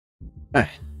Hi,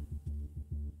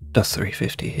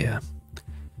 Dust350 here,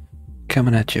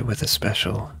 coming at you with a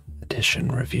special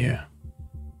edition review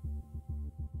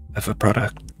of a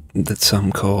product that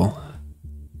some call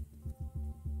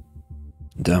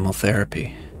Dermal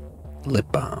Therapy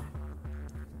Lip Balm,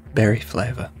 berry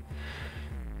flavor.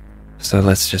 So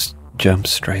let's just jump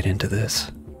straight into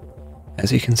this.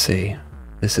 As you can see,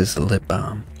 this is the lip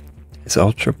balm. It's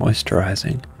ultra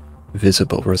moisturizing,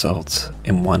 visible results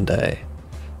in one day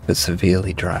for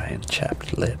severely dry and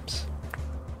chapped lips.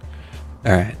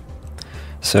 Alright,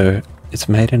 so it's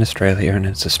made in Australia and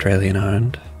it's Australian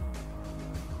owned,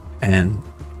 and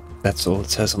that's all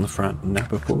it says on the front. Now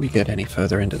before we get any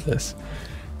further into this,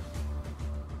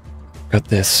 got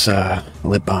this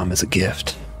lip balm as a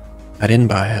gift. I didn't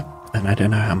buy it and I don't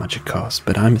know how much it costs,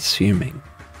 but I'm assuming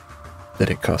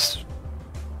that it costs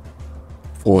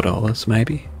 $4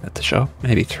 maybe at the shop,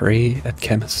 maybe $3 at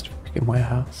Chemist freaking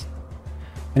Warehouse.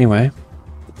 Anyway,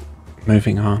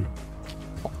 moving on.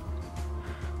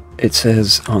 It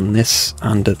says on this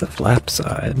under the flap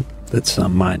side that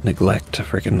some might neglect to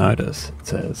freaking notice. It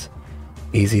says,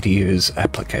 easy to use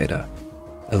applicator,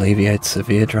 alleviates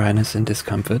severe dryness and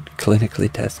discomfort, clinically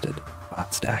tested,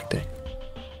 fast acting,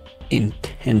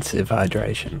 intensive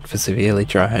hydration for severely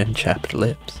dry and chapped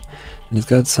lips. And it's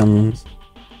got some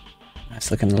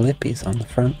nice looking lippies on the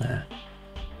front there.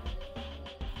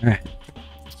 Alright.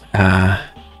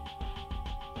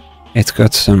 It's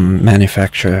got some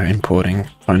manufacturer importing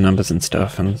phone numbers and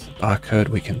stuff, and barcode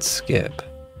we can skip.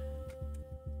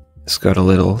 It's got a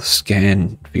little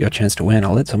scan for your chance to win.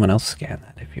 I'll let someone else scan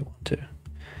that if you want to.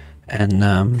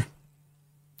 And,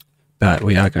 but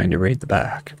we are going to read the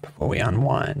back before we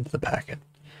unwind the packet.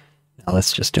 Now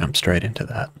let's just jump straight into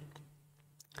that.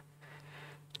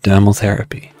 Dermal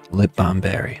Therapy Lip Balm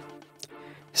Berry.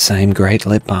 Same great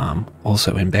lip balm,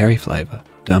 also in berry flavor.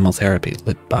 Dermal Therapy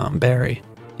Lip Balm Berry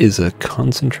is a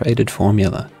concentrated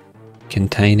formula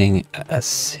containing a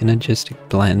synergistic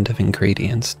blend of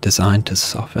ingredients designed to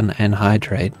soften and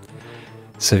hydrate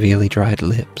severely dried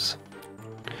lips,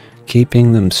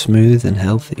 keeping them smooth and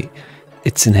healthy.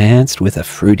 It's enhanced with a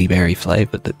fruity berry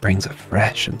flavor that brings a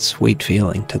fresh and sweet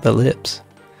feeling to the lips.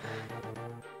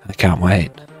 I can't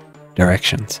wait.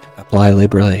 Directions. Apply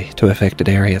liberally to affected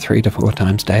area 3 to 4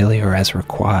 times daily or as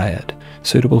required.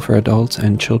 Suitable for adults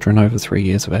and children over 3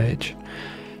 years of age.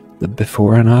 The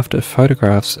before and after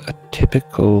photographs are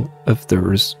typical of the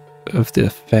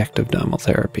effect of dermal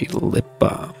therapy lip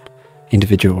balm.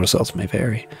 Individual results may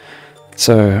vary.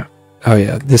 So, oh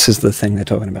yeah, this is the thing they're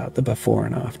talking about, the before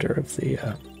and after of the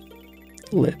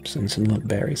lips and some little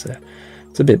berries there.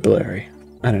 It's a bit blurry.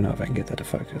 I don't know if I can get that to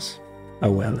focus.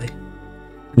 Oh welly.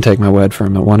 And take my word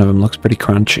from it, one of them looks pretty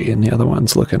crunchy and the other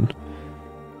one's looking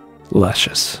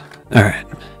luscious. Alright.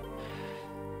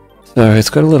 So it's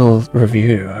got a little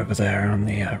review over there on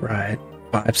the right.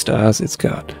 5 stars. It's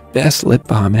got best lip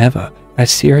balm ever. I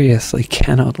seriously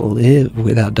cannot live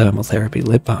without dermal therapy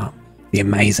lip balm. The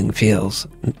amazing feels.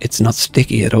 It's not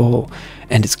sticky at all,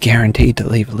 and it's guaranteed to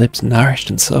leave lips nourished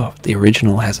and soft. The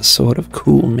original has a sort of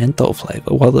cool menthol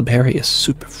flavor, while the berry is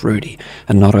super fruity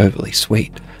and not overly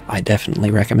sweet. I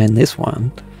definitely recommend this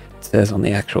one. It says on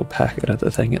the actual packet of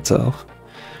the thing itself.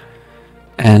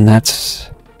 And that's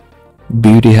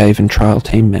Beauty Haven trial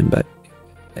team member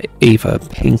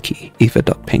Eva.Pinky,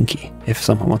 if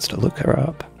someone wants to look her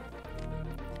up.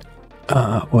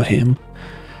 Or him.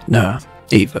 No,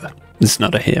 Eva. It's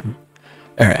not a him.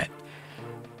 Alright.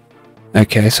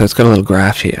 Okay, so it's got a little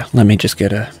graph here. Let me just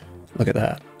get a look at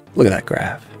that. Look at that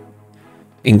graph.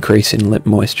 Increase in lip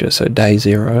moisture, so day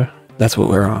 0, that's what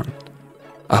we're on.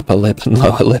 Upper lip and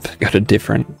lower lip got a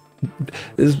different.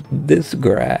 This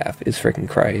graph is freaking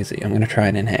crazy. I'm gonna try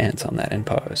and enhance on that in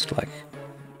post. Like,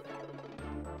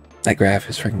 that graph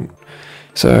is freaking.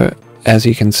 So as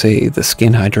you can see, the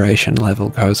skin hydration level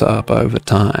goes up over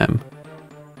time.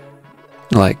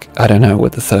 Like, I don't know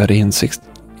what the 30 and 60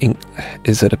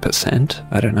 is. It a percent?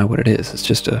 I don't know what it is. It's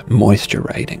just a moisture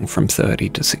rating from 30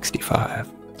 to 65.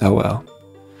 Oh well.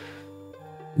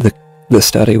 The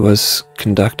study was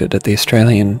conducted at the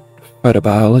Australian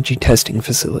Photobiology Testing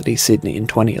Facility, Sydney, in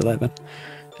 2011.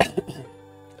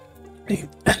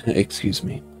 Excuse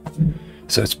me.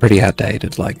 So it's pretty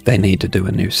outdated. Like, they need to do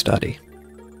a new study.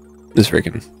 This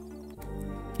freaking,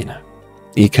 you know,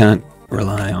 you can't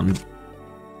rely on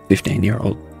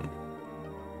 15-year-old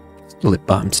lip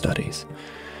balm studies.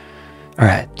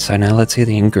 Alright, so now let's see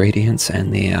the ingredients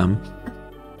and the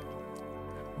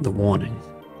warning.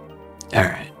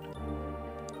 Alright.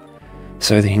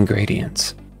 So the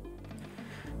ingredients.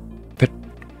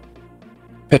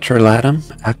 Petrolatum,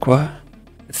 aqua,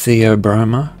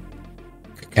 theobroma,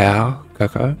 cacao,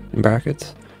 cocoa, in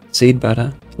brackets, seed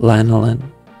butter, lanolin,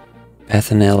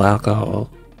 ethanol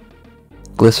alcohol,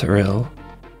 glycerol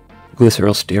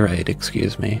stearate,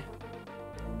 excuse me,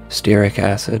 stearic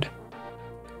acid,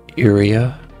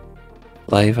 urea,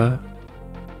 flavor,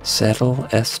 cetyl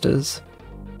esters,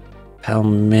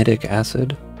 palmitic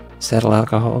acid, cetyl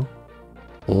alcohol,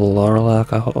 lauryl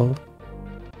alcohol,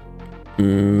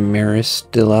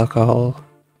 myristil alcohol,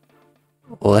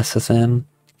 lecithin,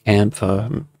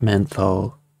 camphor,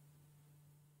 menthol,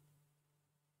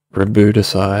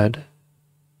 ributocide,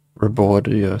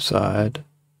 ribaudioside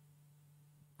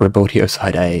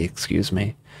A, excuse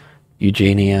me,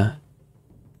 Eugenia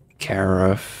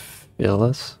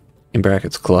carophilus, in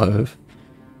brackets clove,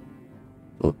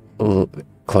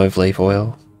 clove leaf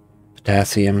oil,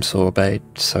 potassium sorbate,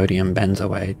 sodium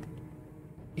benzoate,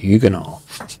 eugenol.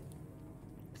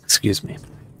 Excuse me.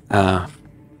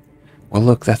 Well,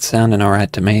 look, that's sounding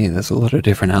alright to me. There's a lot of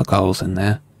different alcohols in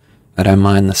there. I don't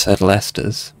mind the cetyl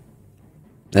esters.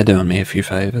 They're doing me a few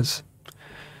favours.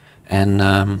 And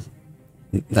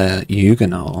the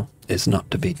eugenol is not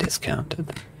to be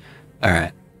discounted.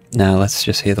 Alright, now let's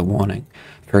just hear the warning.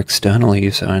 For external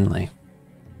use only.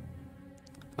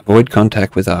 Avoid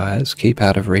contact with eyes, keep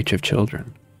out of reach of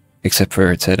children. Except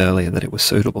for it said earlier that it was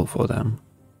suitable for them.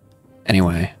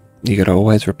 Anyway, you gotta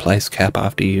always replace cap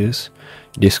after use.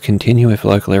 Discontinue if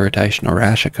local irritation or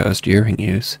rash occurs during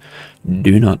use.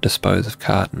 Do not dispose of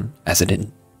carton, as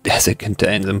it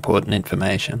contains important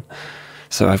information.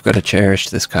 So I've got to cherish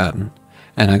this carton,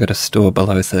 and I've got to store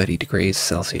below 30 degrees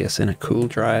Celsius in a cool,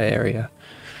 dry area.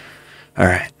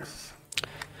 Alright.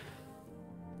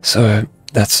 So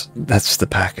that's the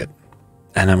packet,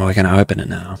 and we're going to open it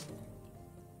now.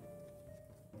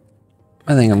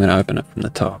 I think I'm going to open it from the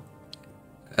top.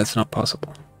 That's not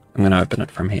possible. I'm going to open it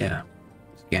from here.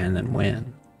 Scan and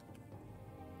win.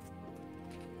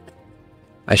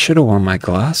 I should have worn my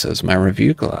glasses, my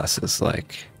review glasses,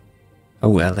 like, oh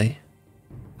welly.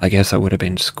 I guess I would have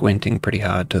been squinting pretty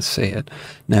hard to see it.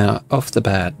 Now, off the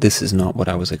bat, this is not what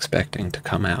I was expecting to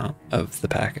come out of the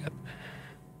packet.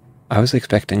 I was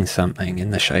expecting something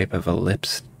in the shape of a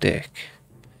lipstick,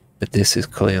 but this is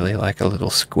clearly like a little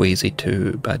squeezy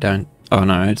tube. Oh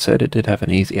no, it said it did have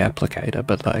an easy applicator,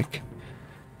 but like,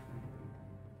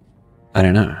 I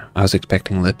don't know. I was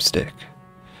expecting lipstick.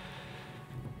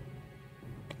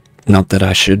 Not that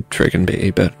I should friggin'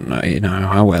 be, but you know,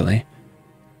 how welly.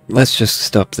 Let's just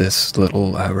stop this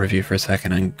little review for a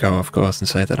second and go off course and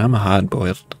say that I'm a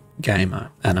hard-boiled gamer,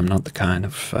 and I'm not the kind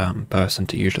of person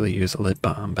to usually use a lip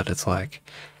balm, but it's like,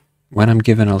 when I'm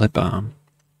given a lip balm,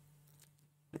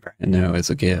 brand new as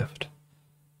a gift,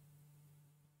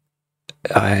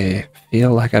 I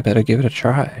feel like I better give it a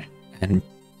try and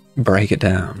break it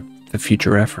down for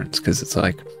future reference, because it's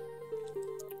like,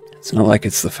 it's not like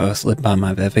it's the first lip balm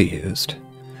I've ever used,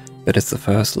 but it's the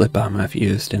first lip balm I've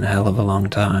used in a hell of a long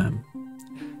time.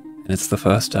 And it's the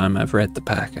first time I've read the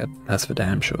packet, that's for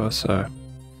damn sure, so I'm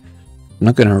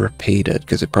not going to repeat it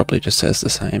because it probably just says the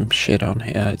same shit on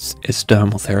here. It's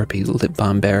Dermal Therapy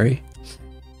Berry.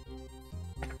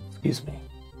 Excuse me.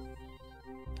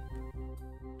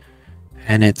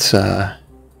 And it's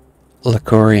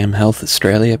Lacorium Health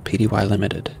Australia Pty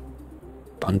Limited,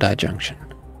 Bondi Junction.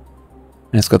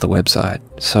 And it's got the website,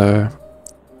 so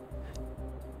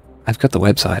I've got the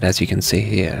website as you can see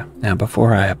here. Now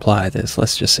before I apply this,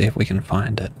 let's just see if we can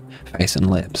find it. Face and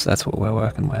lips, that's what we're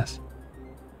working with.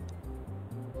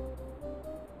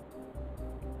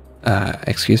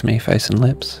 Excuse me, face and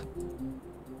lips.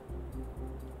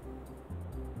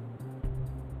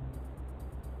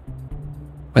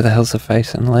 Where the hell's the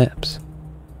face and lips?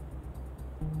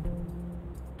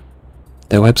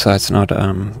 Their website's not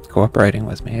cooperating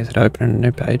with me. Is it opening a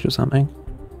new page or something?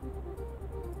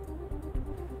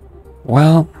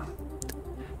 Well,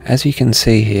 as you can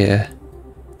see here,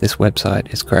 this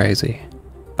website is crazy,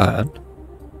 but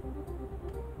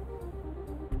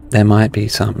there might be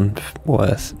something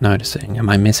worth noticing. Am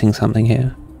I missing something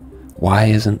here? Why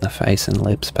isn't the face and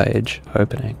lips page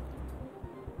opening?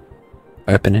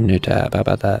 Open a new tab, how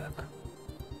about that?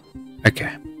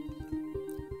 Okay.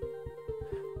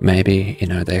 Maybe, you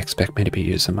know, they expect me to be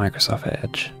using Microsoft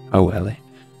Edge. Oh welly.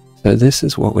 So this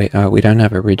is what we don't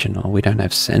have original, we don't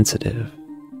have sensitive.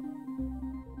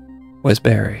 Where's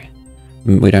berry?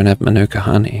 We don't have Manuka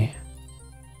honey.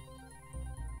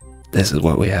 This is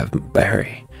what we have,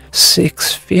 berry.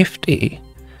 $6.50.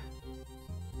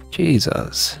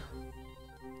 Jesus.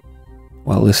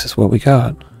 Well, this is what we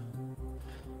got.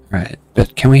 Right,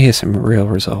 but can we hear some real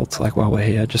results, like while we're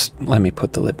here? Just let me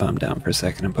put the lip balm down for a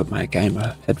second and put my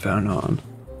gamer headphone on.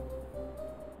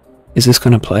 Is this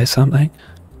going to play something?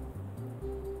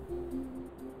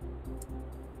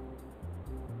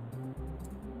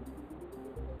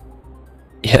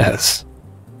 Yes.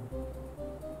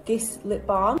 This lip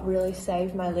balm really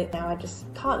saved my lip now. I just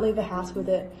can't leave the house with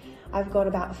it. I've got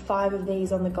about 5 of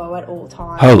these on the go at all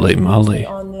times. Holy moly.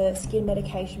 On the skin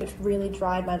medication, which really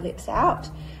dried my lips out.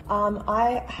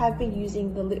 I have been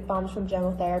using the lip balms from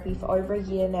Dermal Therapy for over a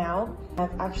year now.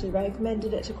 I've actually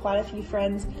recommended it to quite a few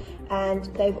friends and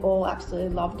they've all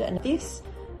absolutely loved it. And this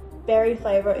berry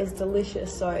flavor is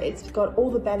delicious, so it's got all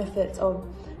the benefits of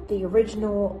the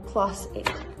original, plus it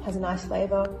has a nice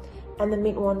flavor. And the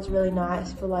mint one's really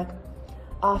nice for like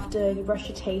after you brush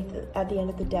your teeth at the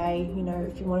end of the day, you know,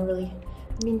 if you want a really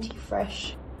minty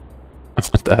fresh.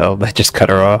 What the hell? They just cut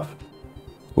her off.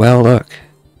 Well, look.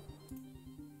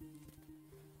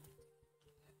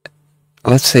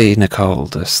 Let's see Nicole,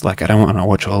 just like, I don't want to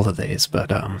watch all of these, but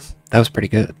that was pretty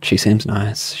good. She seems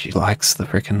nice. She likes the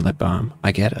freaking lip balm.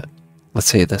 I get it. Let's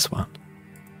see this one.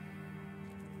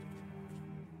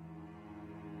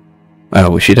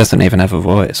 Oh, she doesn't even have a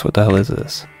voice. What the hell is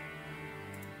this?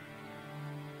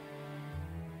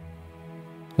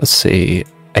 Let's see.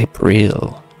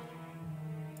 April.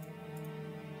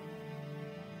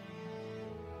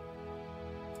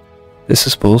 This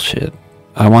is bullshit.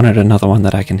 I wanted another one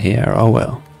that I can hear. Oh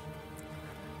well.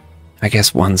 I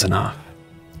guess one's enough.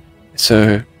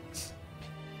 So,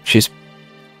 she's...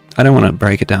 I don't want to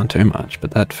break it down too much,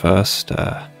 but that first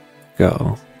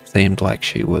girl seemed like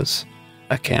she was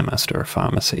a chemist or a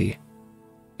pharmacy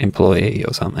employee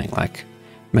or something. Like,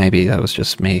 maybe that was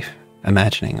just me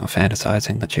imagining or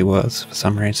fantasizing that she was for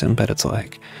some reason, but it's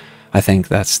like, I think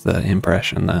that's the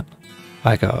impression that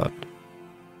I got.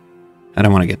 I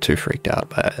don't want to get too freaked out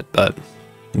by it, but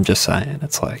I'm just saying,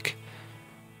 it's like,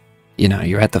 you know,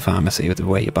 you're at the pharmacy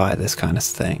where you buy this kind of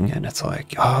thing, and it's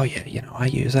like, oh yeah, you know, I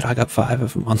use it, I got 5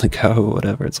 of them on the go or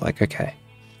whatever. It's like, okay,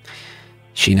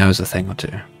 she knows a thing or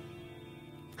two.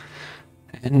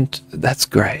 And that's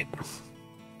great.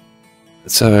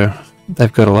 So,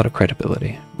 they've got a lot of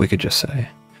credibility, we could just say.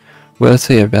 Well, let's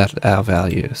see about our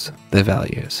values, their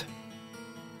values.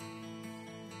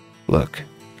 Look,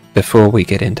 before we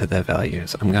get into their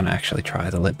values, I'm going to actually try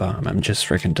the lip balm. I'm just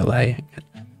freaking delaying it.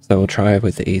 So we'll try it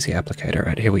with the easy applicator.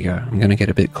 Right, here we go. I'm going to get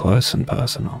a bit close and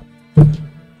personal.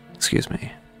 Excuse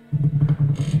me.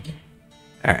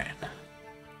 Alright.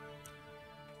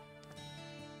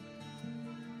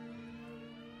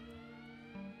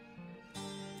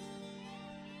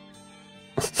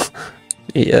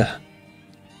 Yeah.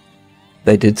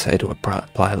 They did say to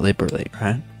apply liberally,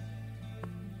 right?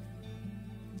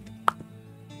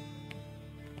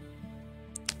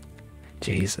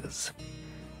 Jesus.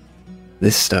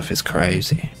 This stuff is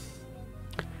crazy.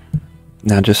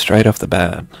 Now, just straight off the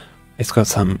bat, it's got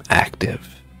some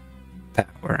active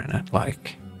power in it,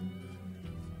 like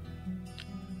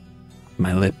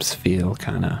my lips feel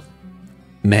kind of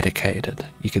medicated,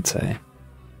 you could say.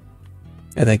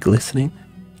 Are they glistening?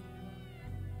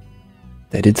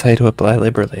 They did say to apply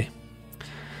liberally.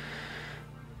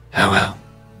 Oh well.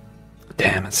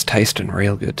 Damn, it's tasting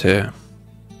real good too.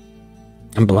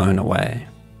 I'm blown away.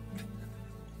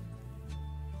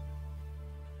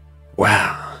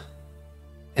 Wow.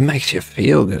 It makes you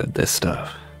feel good, this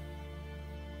stuff.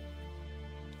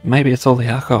 Maybe it's all the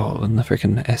alcohol and the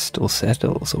freaking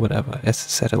acetals or whatever.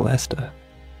 Acetyl ester.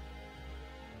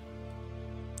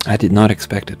 I did not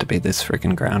expect it to be this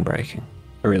freaking groundbreaking.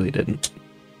 I really didn't.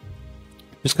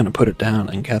 Just gonna put it down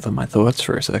and gather my thoughts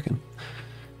for a second.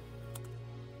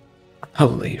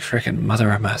 Holy freaking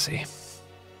mother of mercy.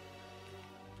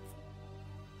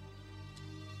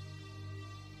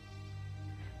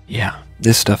 Yeah,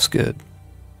 this stuff's good.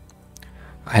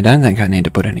 I don't think I need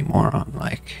to put any more on,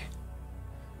 like...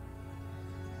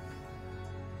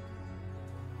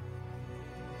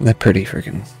 They're pretty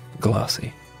freaking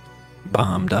glossy.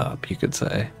 Balmed up, you could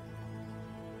say.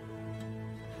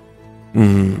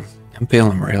 I'm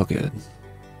feeling real good.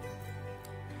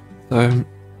 So...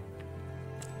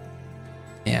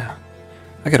 yeah.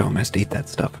 I could almost eat that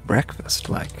stuff for breakfast,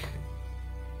 like...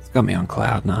 It's got me on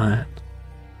cloud 9.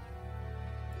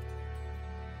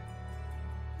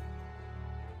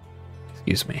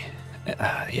 Excuse me.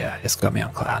 Yeah, it's got me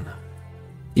on cloud 9.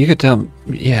 You could tell...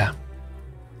 yeah.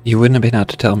 You wouldn't have been able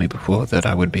to tell me before that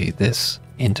I would be this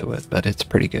into it, but it's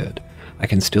pretty good. I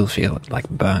can still feel it, like,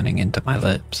 burning into my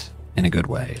lips in a good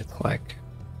way. It's like...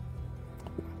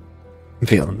 I'm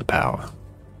feeling the power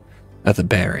of the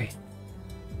berry.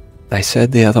 They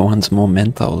said the other one's more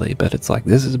mentholy, but it's like,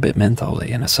 this is a bit mentholy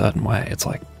in a certain way. It's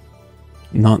like,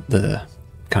 not the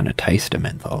kind of taste of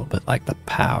menthol, but like the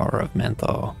power of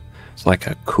menthol. It's like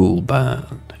a cool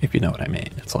burn, if you know what I mean.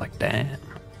 It's like, damn.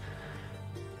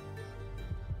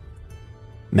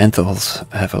 Menthols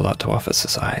have a lot to offer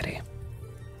society.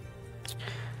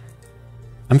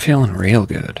 I'm feeling real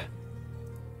good.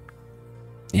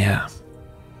 Yeah.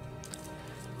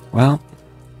 Well,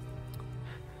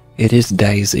 it is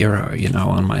day 0, you know,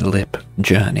 on my lip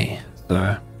journey,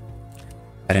 so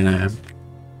I don't know how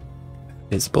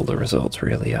visible the results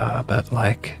really are, but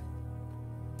like,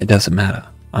 it doesn't matter.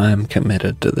 I'm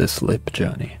committed to this lip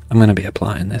journey. I'm going to be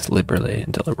applying this liberally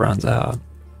until it runs out,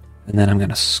 and then I'm going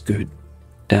to scoot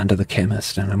down to the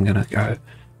chemist and I'm going to go,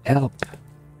 help,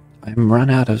 I'm run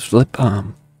out of lip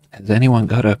balm. Has anyone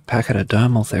got a packet of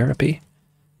Dermal Therapy?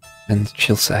 And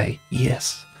she'll say,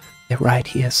 yes, they're right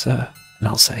here, sir. And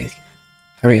I'll say,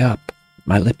 hurry up,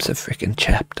 my lips are freaking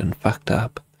chapped and fucked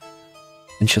up.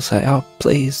 And she'll say, oh,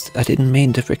 please, I didn't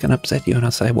mean to freaking upset you. And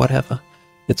I'll say, whatever.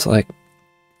 It's like,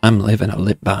 I'm living a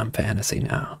lip balm fantasy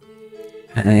now.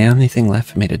 And the only thing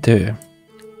left for me to do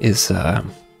is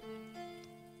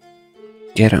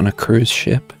get on a cruise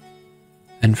ship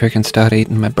and freaking start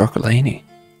eating my broccolini.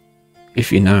 If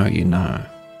you know, you know.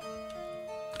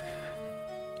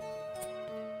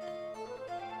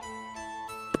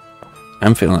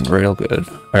 I'm feeling real good.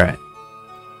 Alright.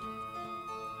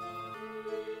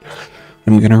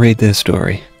 I'm gonna read their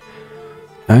story.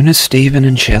 Owners Stephen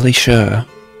and Shelley Scher,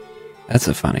 that's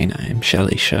a funny name,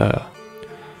 Shelley Scher,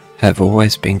 have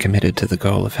always been committed to the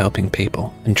goal of helping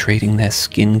people and treating their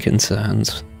skin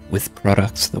concerns with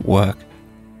products that work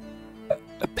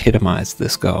epitomize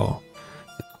this goal.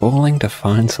 The calling to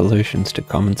find solutions to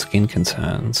common skin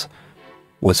concerns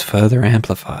was further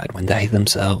amplified when they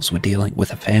themselves were dealing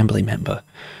with a family member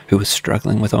who was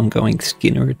struggling with ongoing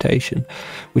skin irritation,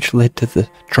 which led to the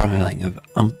trialing of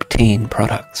umpteen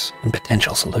products and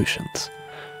potential solutions.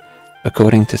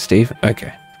 According to Steve,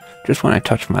 okay, just when I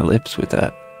touch my lips with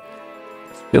that,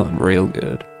 it's feeling real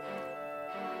good.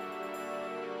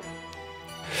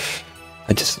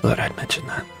 I just thought I'd mention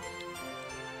that.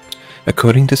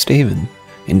 According to Stephen,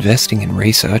 investing in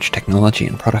research, technology,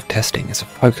 and product testing is a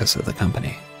focus of the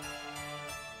company.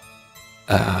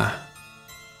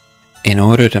 In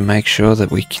order to make sure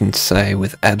that we can say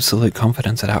with absolute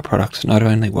confidence that our products not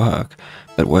only work,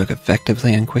 but work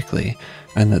effectively and quickly,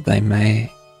 and that they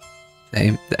make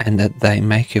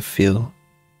your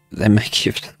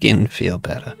skin feel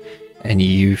better, and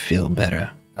you feel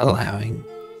better, allowing.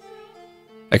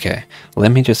 Okay,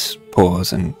 let me just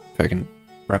pause and fucking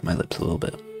rub my lips a little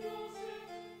bit.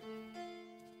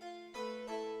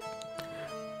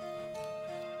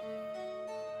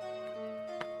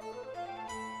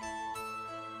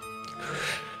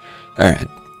 Alright.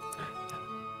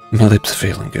 My lips are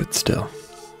feeling good still.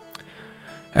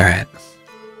 Alright.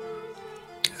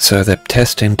 So they're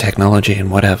testing technology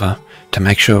and whatever to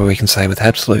make sure we can say with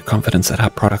absolute confidence that our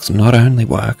products not only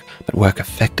work, but work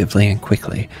effectively and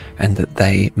quickly, and that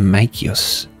they make your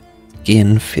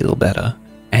skin feel better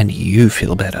and you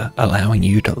feel better, allowing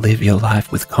you to live your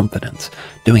life with confidence,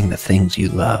 doing the things you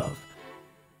love.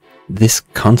 This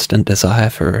constant desire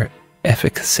for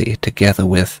efficacy together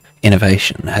with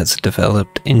innovation has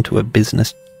developed into a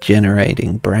business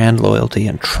generating brand loyalty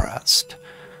and trust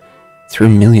through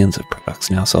millions of products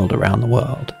now sold around the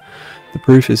world. The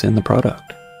proof is in the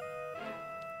product.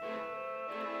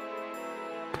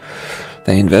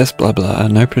 They invest blah blah,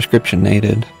 no prescription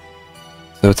needed.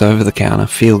 So it's over the counter,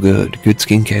 feel good. Good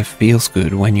skincare feels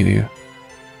good when you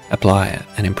apply it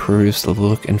and improves the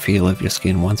look and feel of your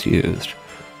skin once used.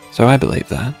 So I believe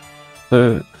that.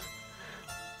 So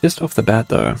just off the bat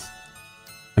though,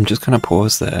 I'm just going to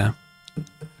pause there.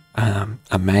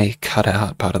 I may cut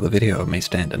out part of the video of me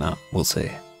standing up. We'll see.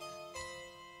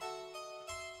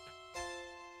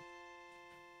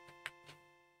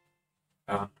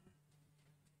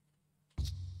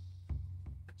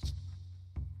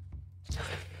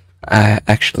 I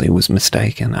actually was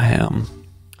mistaken. I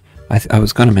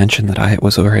was going to mention that I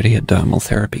was already a Dermal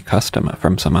Therapy customer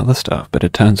from some other stuff, but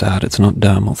it turns out it's not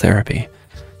Dermal Therapy.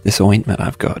 This ointment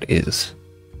I've got is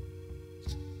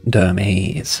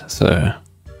Dermies, so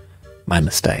my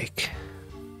mistake.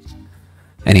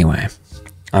 Anyway,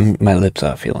 my lips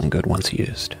are feeling good once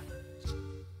used.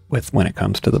 When it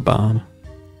comes to the balm.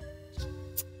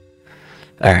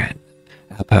 Alright,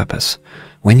 our purpose.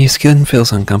 When your skin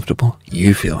feels uncomfortable,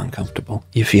 you feel uncomfortable.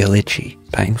 You feel itchy,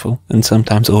 painful, and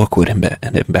sometimes awkward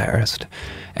and embarrassed.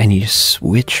 And you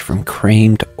switch from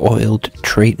cream to oil to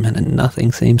treatment and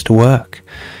nothing seems to work.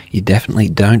 You definitely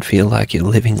don't feel like you're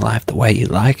living life the way you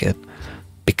like it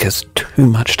because too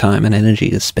much time and energy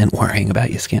is spent worrying about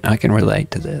your skin. I can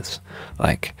relate to this.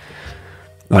 Like,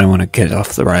 I don't want to get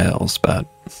off the rails, but,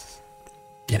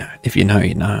 you know, if you know,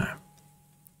 you know.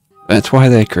 That's why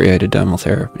they created Dermal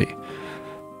Therapy.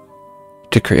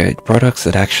 To create products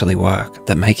that actually work,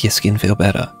 that make your skin feel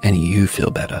better, and you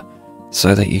feel better.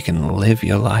 so that you can live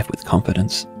your life with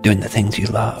confidence, doing the things you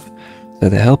love. So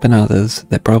they're helping others,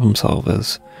 they're problem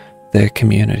solvers, they're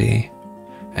community,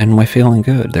 and we're feeling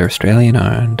good. They're Australian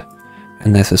owned,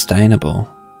 and they're sustainable.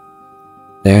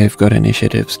 They've got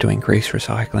initiatives to increase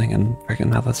recycling and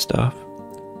freaking other stuff.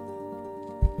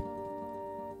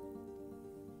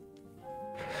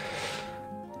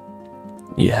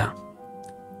 Yeah.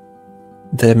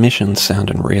 Their mission's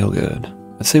sounding real good.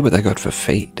 Let's see what they got for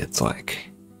feet. It's like,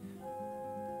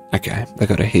 okay, they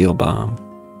got a heel balm.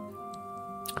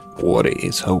 What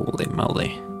is, holy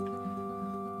moly.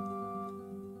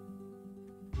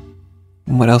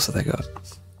 And what else have they got?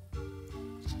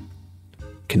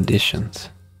 Conditions.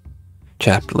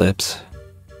 Chapped lips.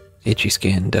 Itchy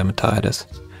skin, dermatitis.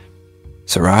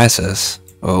 Psoriasis.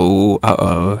 Oh,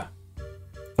 uh-oh.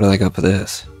 What do they got for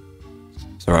this?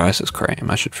 Psoriasis cream.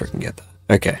 I should freaking get that.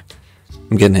 Okay.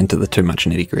 I'm getting into the too much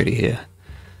nitty gritty here.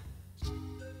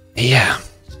 Yeah.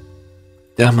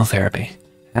 Dermal therapy.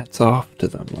 Hats off to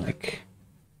them, like.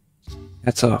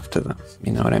 Hats off to them.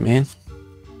 You know what I mean?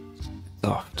 Hats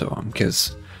off to them,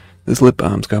 because this lip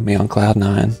balm's got me on cloud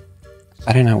 9.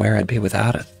 I don't know where I'd be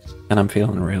without it, and I'm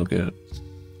feeling real good.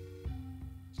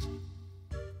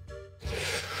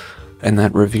 And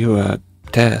that reviewer,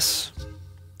 Tess,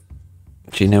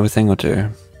 she knew a thing or two.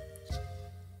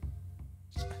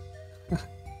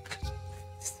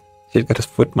 She's got a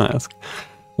foot mask.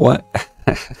 What?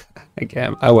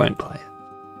 Again, I won't play it.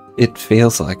 It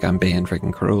feels like I'm being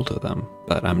freaking cruel to them,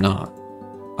 but I'm not.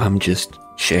 I'm just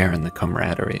sharing the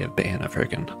camaraderie of being a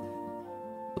freaking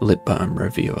lip balm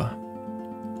reviewer.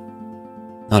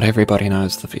 Not everybody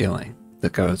knows the feeling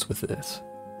that goes with this.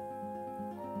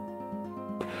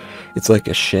 It's like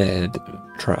a shared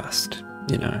trust,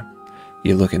 you know.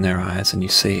 You look in their eyes and you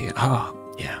see, oh,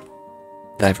 yeah,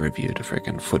 they've reviewed a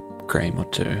freaking foot cream or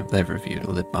two. They've reviewed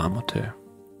a lip balm or two.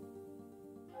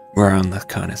 We're on the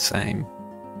kind of same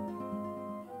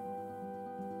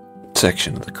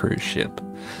section of the cruise ship,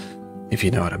 if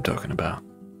you know what I'm talking about.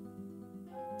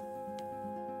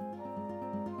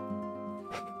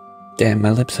 Damn,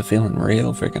 my lips are feeling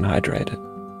real freaking hydrated.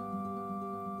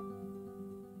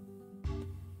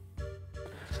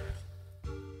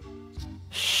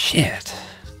 Shit.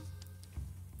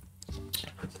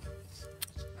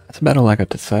 That's about all I got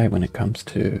to say when it comes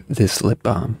to this lip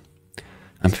balm.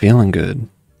 I'm feeling good.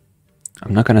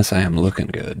 I'm not going to say I'm looking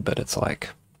good, but it's like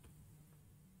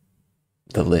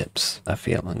the lips are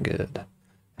feeling good.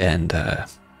 And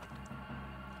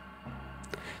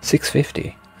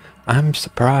 $6.50. I'm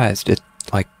surprised.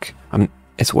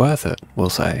 It's worth it, we'll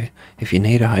say. If you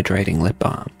need a hydrating lip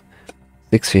balm,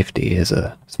 $6.50 is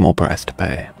a small price to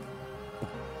pay.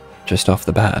 Just off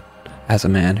the bat, as a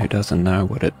man who doesn't know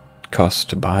what it costs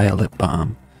to buy a lip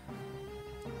balm,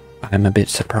 I'm a bit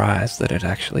surprised that it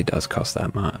actually does cost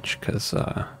that much, because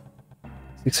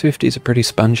 $6.50 is a pretty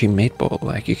spongy meatball.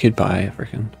 Like, you could buy a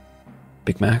freaking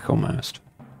Big Mac almost.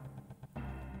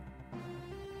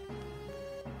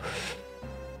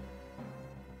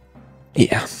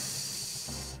 Yeah.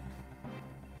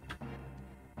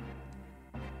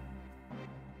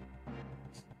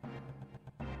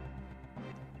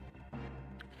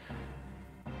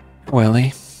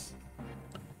 Welly,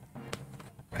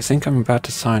 I think I'm about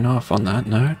to sign off on that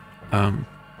note.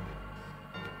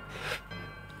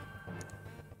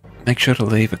 Make sure to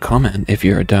leave a comment if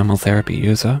you're a dermal therapy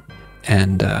user,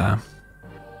 and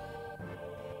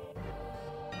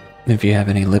if you have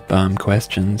any lip balm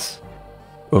questions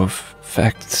of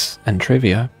facts and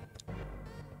trivia,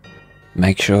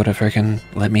 make sure to freaking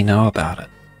let me know about it,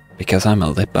 because I'm a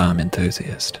lip balm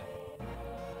enthusiast.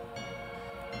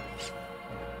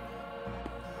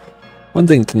 One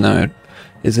thing to note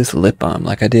is this lip balm,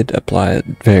 like, I did apply it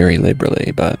very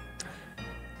liberally, but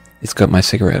it's got my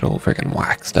cigarette all freaking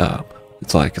waxed up.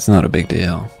 It's like, it's not a big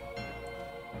deal.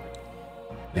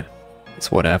 You know, it's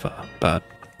whatever, but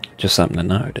just something to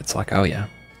note. It's like, oh yeah,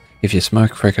 if you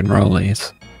smoke freaking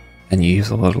rollies and you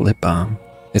use a lot of lip balm,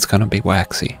 it's gonna be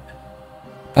waxy.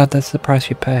 But that's the price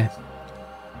you pay.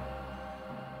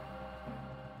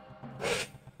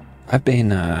 I've been,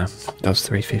 that was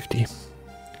 $3.50.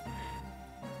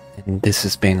 And this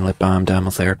has been Lip Balm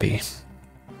Dermal Therapy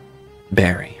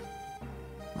Berry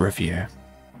review.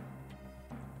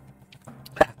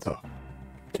 That's all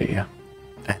to you.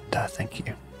 And thank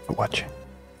you for watching.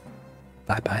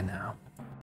 Bye bye now.